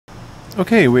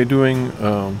Okay, we're doing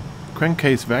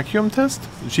crankcase vacuum test,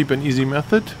 cheap and easy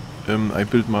method. I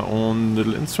built my own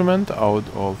little instrument out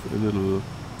of a little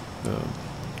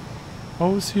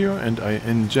hose here, and I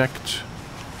inject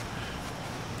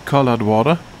colored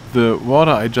water. The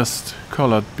water I just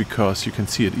colored because you can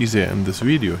see it easier in this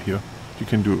video here. You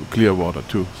can do clear water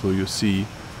too, so you see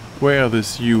where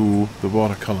this hue, the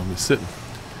water column, is sitting.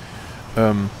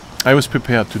 I was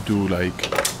prepared to do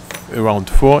like around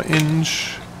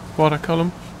 4-inch water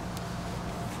column,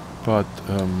 but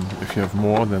if you have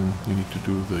more, then you need to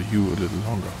do the hue a little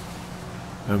longer.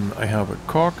 I have a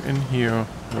cork in here,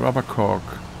 a rubber cork,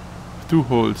 2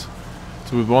 holes.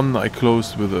 So with one I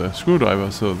closed with a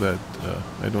screwdriver so that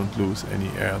I don't lose any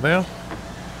air there.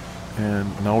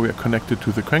 And now we are connected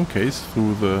to the crankcase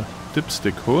through the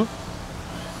dipstick hole,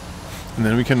 and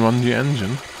then we can run the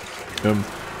engine.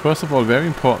 First of all, very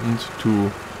important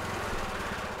to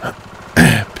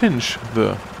pinch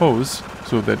the hose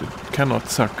so that it cannot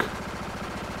suck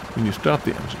when you start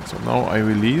the engine. So now I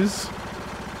release.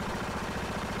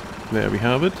 There we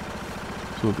have it.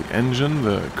 So the engine,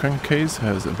 the crankcase,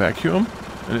 has a vacuum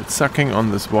and it's sucking on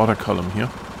this water column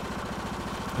here.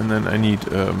 And then I need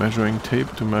a measuring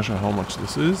tape to measure how much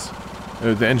this is.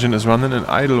 The engine is running in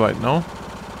idle right now.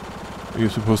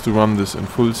 You're supposed to run this in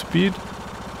full speed.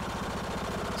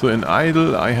 So in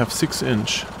idle I have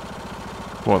 6-inch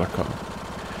water column.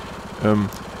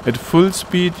 At full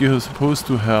speed you're supposed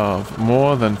to have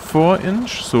more than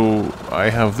 4-inch, so I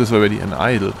have this already in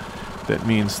idle. That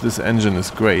means this engine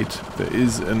is great. There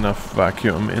is enough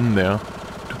vacuum in there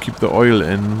to keep the oil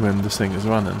in when this thing is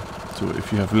running. So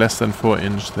if you have less than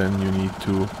 4-inch, then you need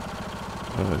to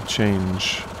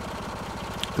change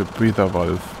the breather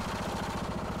valve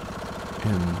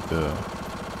in the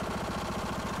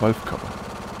valve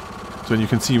cover. So you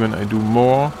can see when I do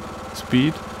more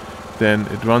speed, then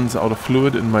it runs out of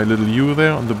fluid in my little U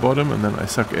there on the bottom, and then I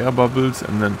suck air bubbles,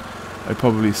 and then I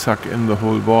probably suck in the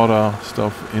whole water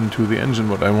stuff into the engine,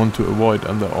 what I want to avoid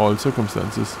under all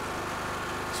circumstances.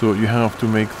 So you have to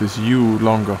make this U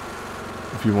longer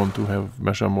if you want to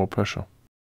measure more pressure.